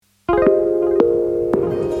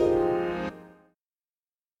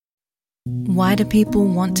Why do people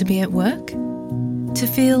want to be at work? To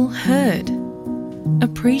feel heard,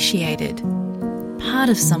 appreciated, part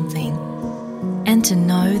of something, and to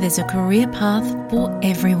know there's a career path for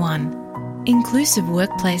everyone. Inclusive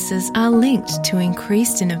workplaces are linked to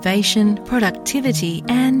increased innovation, productivity,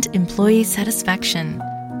 and employee satisfaction.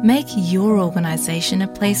 Make your organisation a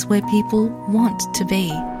place where people want to be.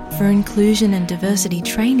 For inclusion and diversity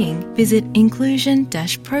training, visit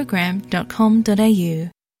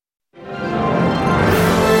inclusion-program.com.au.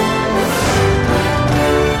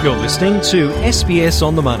 You're listening to SBS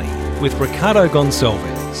On the Money with Ricardo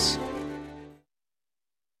Gonçalves.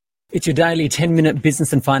 It's your daily 10-minute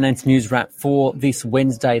business and finance news wrap for this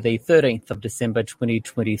Wednesday, the 13th of December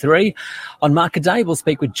 2023. On Market Day, we'll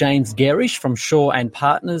speak with James Garish from Shaw and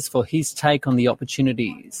Partners for his take on the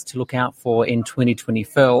opportunities to look out for in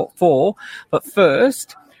 2024. But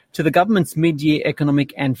first, to the government's mid-year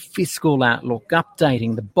economic and fiscal outlook,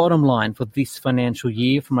 updating the bottom line for this financial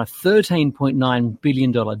year from a $13.9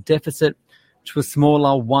 billion deficit to a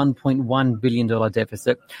smaller $1.1 billion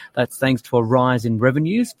deficit. That's thanks to a rise in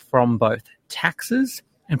revenues from both taxes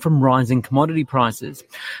and from rising commodity prices.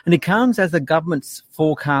 And it comes as the government's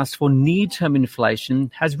forecast for near-term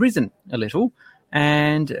inflation has risen a little.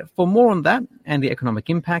 And for more on that and the economic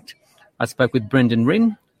impact, I spoke with Brendan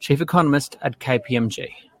Rinn, Chief Economist at KPMG.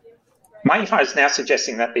 MYEFO is now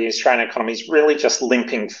suggesting that the Australian economy is really just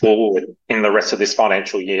limping forward in the rest of this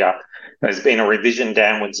financial year. There's been a revision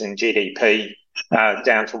downwards in GDP,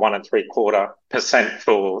 down to 1.75%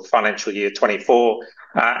 for financial year 24,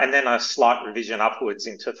 and then a slight revision upwards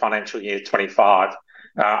into financial year 25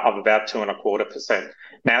 of about 2.25%.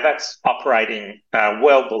 Now that's operating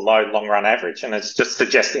well below long-run average, and it's just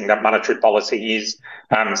suggesting that monetary policy is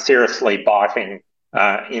seriously biting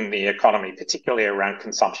in the economy, particularly around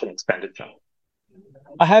consumption expenditure.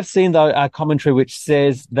 I have seen, though, a commentary which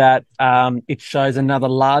says that it shows another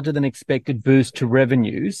larger than expected boost to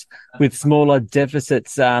revenues with smaller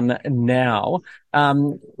deficits now.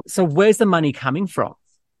 So where's the money coming from?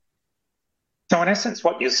 So in essence,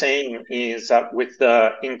 what you're seeing is with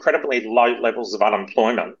the incredibly low levels of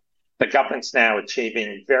unemployment, the government's now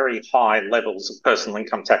achieving very high levels of personal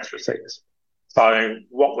income tax receipts. So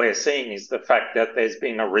what we're seeing is the fact that there's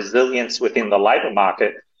been a resilience within the labour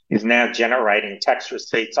market is now generating tax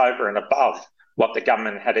receipts over and above what the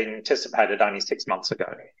government had anticipated only 6 months ago.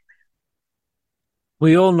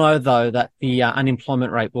 We all know, though, that the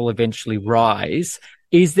unemployment rate will eventually rise.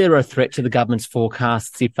 Is there a threat to the government's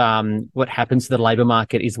forecasts if what happens to the labour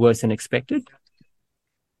market is worse than expected?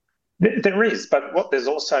 There is, but what there's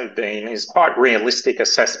also been is quite realistic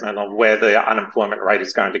assessment of where the unemployment rate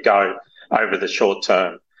is going to go over the short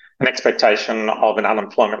term. An expectation of an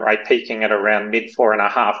unemployment rate peaking at around mid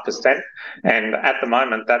 4.5%. And at the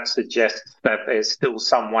moment, that suggests that there's still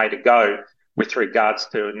some way to go with regards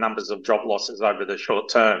to numbers of job losses over the short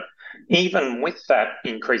term. Even with that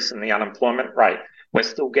increase in the unemployment rate, we're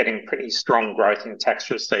still getting pretty strong growth in tax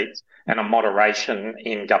receipts and a moderation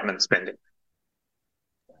in government spending.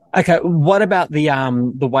 Okay, what about the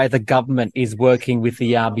way the government is working with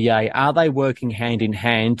the RBA? Are they working hand in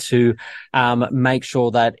hand to make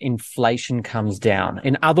sure that inflation comes down?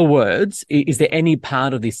 In other words, is there any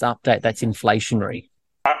part of this update that's inflationary?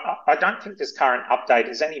 I don't think this current update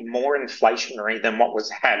is any more inflationary than what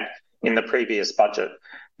was had in the previous budget.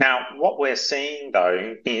 Now, what we're seeing,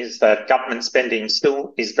 though, is that government spending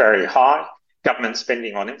still is very high. Government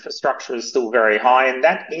spending on infrastructure is still very high, and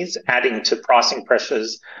that is adding to pricing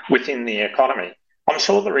pressures within the economy. I'm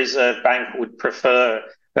sure the Reserve Bank would prefer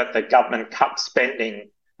that the government cut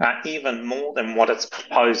spending even more than what it's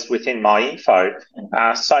proposed within MYEFO,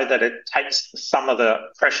 so that it takes some of the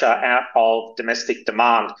pressure out of domestic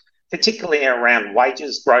demand, particularly around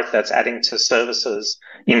wages growth that's adding to services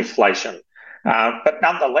inflation. But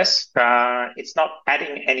nonetheless, it's not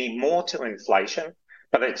adding any more to inflation,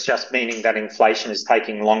 but it's just meaning that inflation is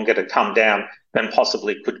taking longer to come down than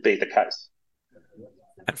possibly could be the case.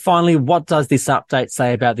 And finally, what does this update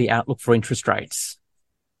say about the outlook for interest rates?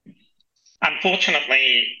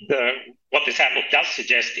 Unfortunately, what this outlook does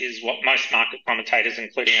suggest is what most market commentators,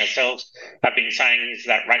 including ourselves, have been saying is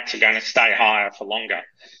that rates are going to stay higher for longer.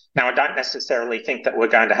 Now, I don't necessarily think that we're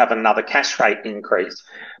going to have another cash rate increase,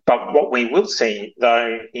 but what we will see,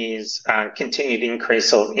 though, is continued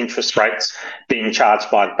increase of interest rates being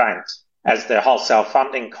charged by the banks as their wholesale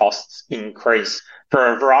funding costs increase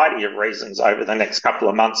for a variety of reasons over the next couple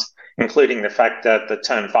of months, including the fact that the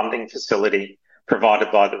term funding facility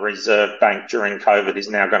provided by the Reserve Bank during COVID is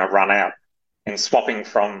now going to run out, and swapping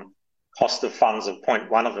from cost of funds of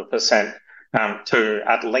 0.1% to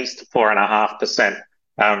at least 4.5%.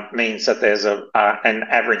 means that there's an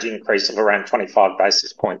average increase of around 25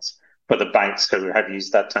 basis points for the banks who have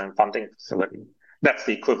used that term funding facility. That's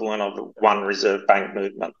the equivalent of one Reserve Bank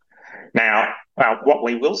movement. Now, what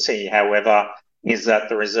we will see, however, is that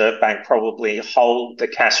the Reserve Bank probably hold the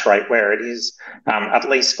cash rate where it is, at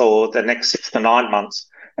least for the next 6 to 9 months,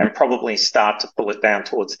 and probably start to pull it down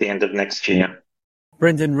towards the end of next year.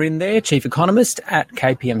 Brendan Rinn there, Chief Economist at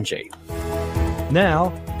KPMG. Now,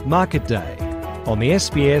 Market Day on the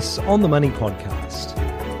SBS On the Money podcast.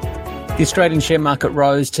 The Australian share market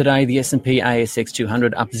rose today. The S&P ASX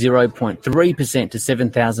 200 up 0.3% to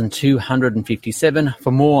 7,257.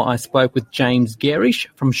 For more, I spoke with James Garish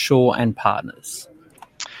from Shaw and Partners.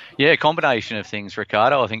 Yeah, a combination of things,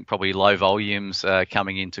 Ricardo. I think probably low volumes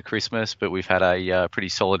coming into Christmas, but we've had a pretty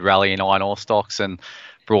solid rally in iron ore stocks and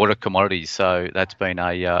broader commodities. So that's been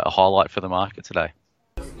a highlight for the market today.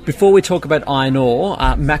 Before we talk about iron ore,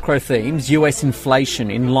 macro themes, US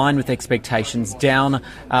inflation in line with expectations, down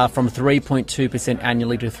from 3.2%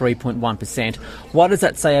 annually to 3.1%. What does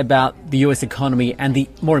that say about the US economy and,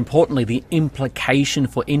 more importantly, the implication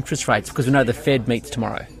for interest rates? Because we know the Fed meets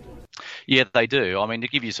tomorrow. Yeah, they do. I mean, to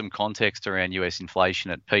give you some context around US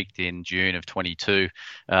inflation, it peaked in June of 22,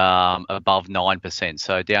 above 9%.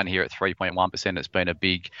 So down here at 3.1%, it's been a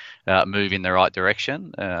big move in the right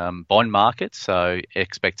direction. Bond markets, so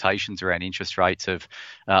expectations around interest rates have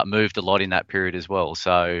moved a lot in that period as well.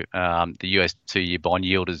 So the US 2-year bond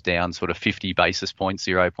yield is down sort of 50 basis points,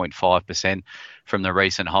 0.5%. from the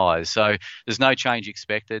recent highs. So there's no change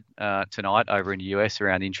expected tonight over in the US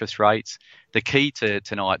around interest rates. The key to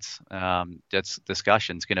tonight's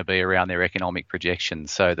discussion is going to be around their economic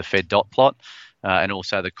projections, so the Fed dot plot and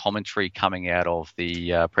also the commentary coming out of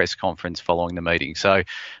the press conference following the meeting. So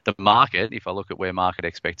the market, if I look at where market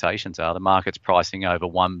expectations are, the market's pricing over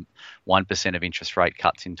 1% of interest rate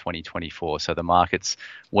cuts in 2024. So the market's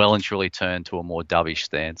well and truly turned to a more dovish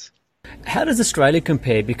stance. How does Australia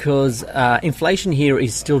compare? Because inflation here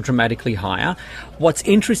is still dramatically higher. What's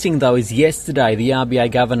interesting, though, is yesterday the RBA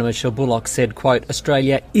Governor Michelle Bullock said, quote,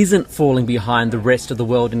 Australia isn't falling behind the rest of the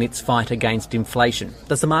world in its fight against inflation.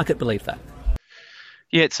 Does the market believe that?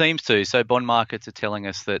 Yeah, it seems to. So bond markets are telling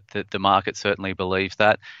us that the market certainly believes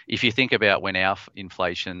that. If you think about when our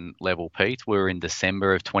inflation level peaked, we were in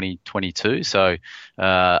December of 2022. So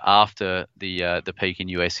after the peak in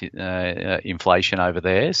US inflation over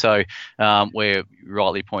there. So where you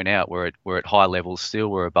rightly point out, we're at high levels still.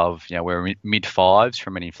 We're above, we're mid fives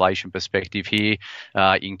from an inflation perspective here.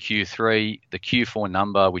 In Q3, the Q4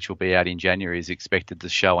 number, which will be out in January, is expected to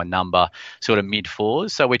show a number sort of mid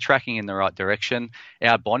fours. So we're tracking in the right direction.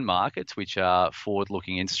 Our bond markets, which are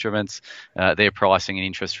forward-looking instruments, they're pricing an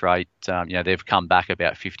interest rate. They've come back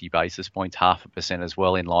about 50 basis points, 0.5% as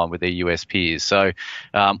well, in line with their US peers. So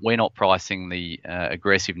we're not pricing the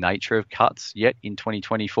aggressive nature of cuts yet in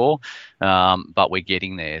 2024, but we're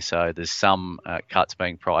getting there. So there's some cuts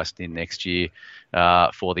being priced in next year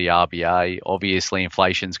for the RBA. Obviously,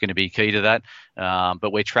 inflation is going to be key to that,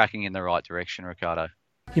 but we're tracking in the right direction, Ricardo.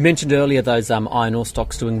 You mentioned earlier those iron ore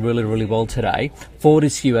stocks doing really, really well today.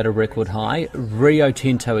 Fortescue at a record high. Rio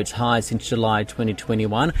Tinto its high since July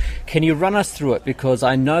 2021. Can you run us through it? Because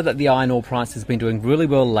I know that the iron ore price has been doing really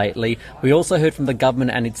well lately. We also heard from the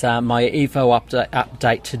government and its MYEFO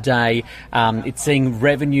update today. It's seeing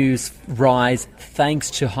revenues rise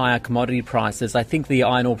thanks to higher commodity prices. I think the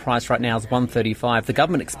iron ore price right now is $135. The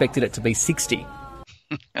government expected it to be $60.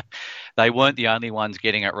 They weren't the only ones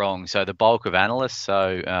getting it wrong. So the bulk of analysts,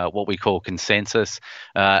 so what we call consensus,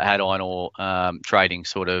 had iron ore trading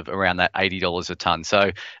sort of around that $80 a tonne.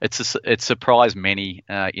 So it surprised many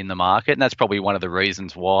in the market, and that's probably one of the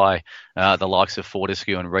reasons why the likes of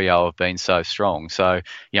Fortescue and Rio have been so strong. So,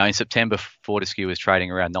 in September, Fortescue was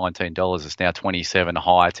trading around $19. It's now $27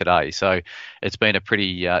 higher today. So it's been a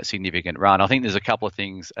pretty significant run. I think there's a couple of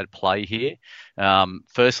things at play here.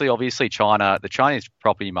 Firstly, obviously, the Chinese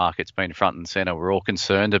property market's been front and centre. We're all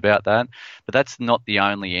concerned about that, but that's not the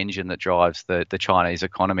only engine that drives the Chinese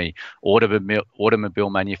economy. Automobile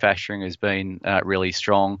manufacturing has been really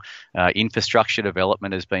strong. Infrastructure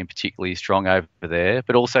development has been particularly strong over there,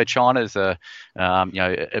 but also China's a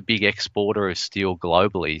big exporter of steel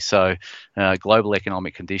globally. So global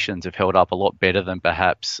economic conditions have held up a lot better than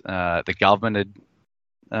perhaps the government had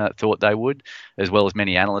thought they would, as well as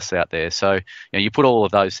many analysts out there. So you put all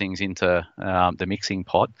of those things into the mixing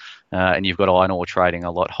pot, and you've got iron ore trading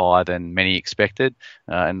a lot higher than many expected,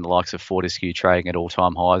 and the likes of Fortescue trading at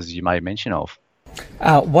all-time highs, as you made mention of.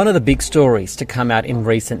 One of the big stories to come out in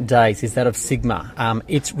recent days is that of Sigma.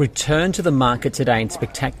 It's returned to the market today in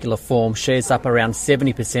spectacular form. Shares up around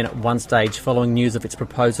 70% at one stage following news of its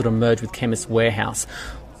proposal to merge with Chemist Warehouse.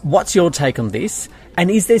 What's your take on this? And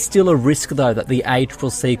is there still a risk, though, that the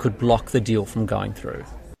ACCC could block the deal from going through?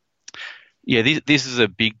 Yeah, this is a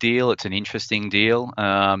big deal. It's an interesting deal.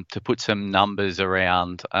 To put some numbers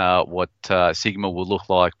around what Sigma will look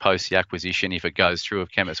like post the acquisition if it goes through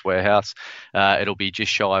of Chemist Warehouse, it'll be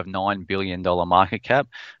just shy of $9 billion market cap.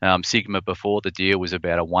 Sigma before the deal was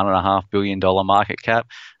about a $1.5 billion market cap.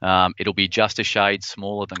 It'll be just a shade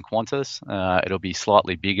smaller than Qantas. It'll be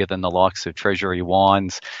slightly bigger than the likes of Treasury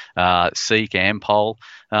Wines, Seek, Ampol.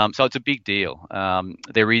 So it's a big deal.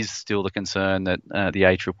 There is still the concern that the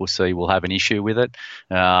ACCC will have an issue with it.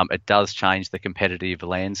 It does change the competitive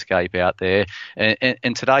landscape out there.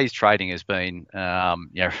 And today's trading has been,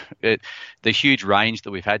 the huge range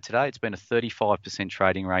that we've had today. It's been a 35%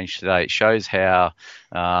 trading range today. It shows how,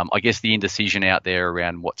 I guess, the indecision out there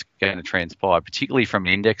around what's going to transpire, particularly from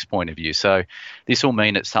an index point of view. So this will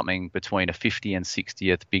mean it's something between a 50 and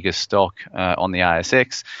 60th biggest stock on the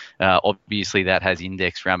ASX. Obviously, that has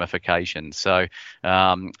index ramifications. So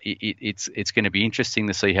it's going to be interesting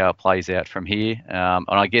to see how it plays out from here. And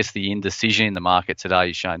I guess the indecision in the market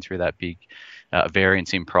today is shown through that big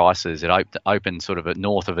variance in prices. It opened sort of at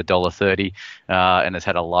north of $1.30 and it's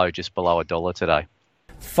had a low just below $1 today.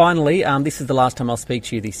 Finally, this is the last time I'll speak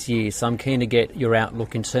to you this year, so I'm keen to get your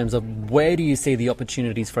outlook in terms of where do you see the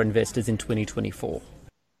opportunities for investors in 2024?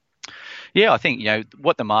 Yeah, I think,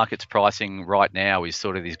 what the market's pricing right now is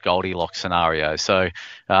sort of this Goldilocks scenario. So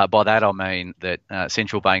by that I mean that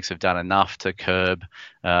central banks have done enough to curb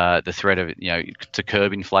the threat of, to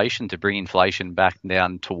curb inflation, to bring inflation back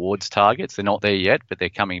down towards targets. They're not there yet, but they're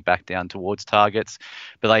coming back down towards targets.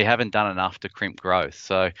 But they haven't done enough to crimp growth.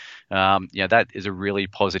 So, that is a really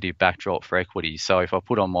positive backdrop for equities. So if I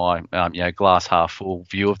put on my, glass half full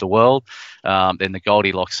view of the world, then the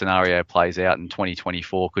Goldilocks scenario plays out in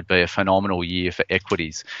 2024 could be a phenomenal year for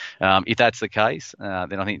equities. If that's the case,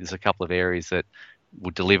 then I think there's a couple of areas that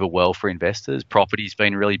would deliver well for investors. Property's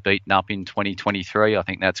been really beaten up in 2023. I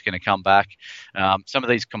think that's going to come back. Some of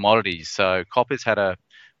these commodities, so copper's had a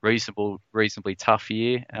reasonably tough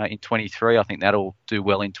year in 23. I think that'll do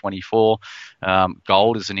well in 24.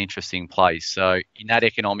 Gold is an interesting place. So in that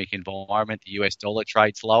economic environment, the US dollar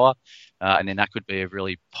trades lower, and then that could be a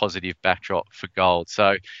really positive backdrop for gold.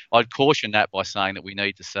 So I'd caution that by saying that we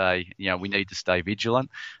need to stay vigilant.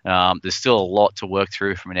 There's still a lot to work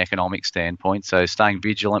through from an economic standpoint. So staying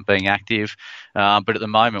vigilant, being active. But at the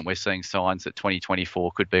moment, we're seeing signs that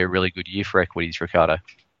 2024 could be a really good year for equities, Ricardo.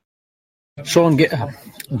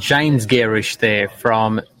 James Garish there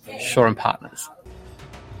from Shaw and Partners.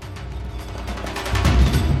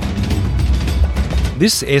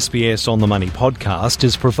 This SBS On the Money podcast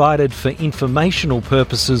is provided for informational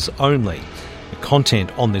purposes only. The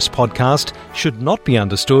content on this podcast should not be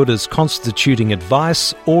understood as constituting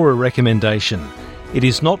advice or a recommendation. It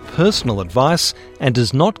is not personal advice and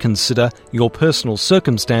does not consider your personal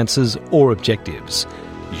circumstances or objectives.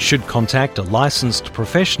 You should contact a licensed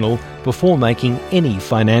professional before making any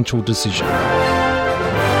financial decision.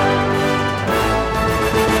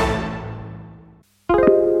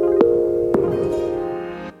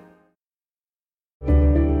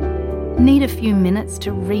 Need a few minutes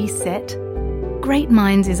to reset? Great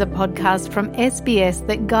Minds is a podcast from SBS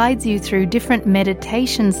that guides you through different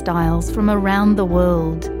meditation styles from around the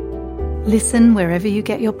world. Listen wherever you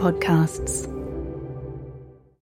get your podcasts.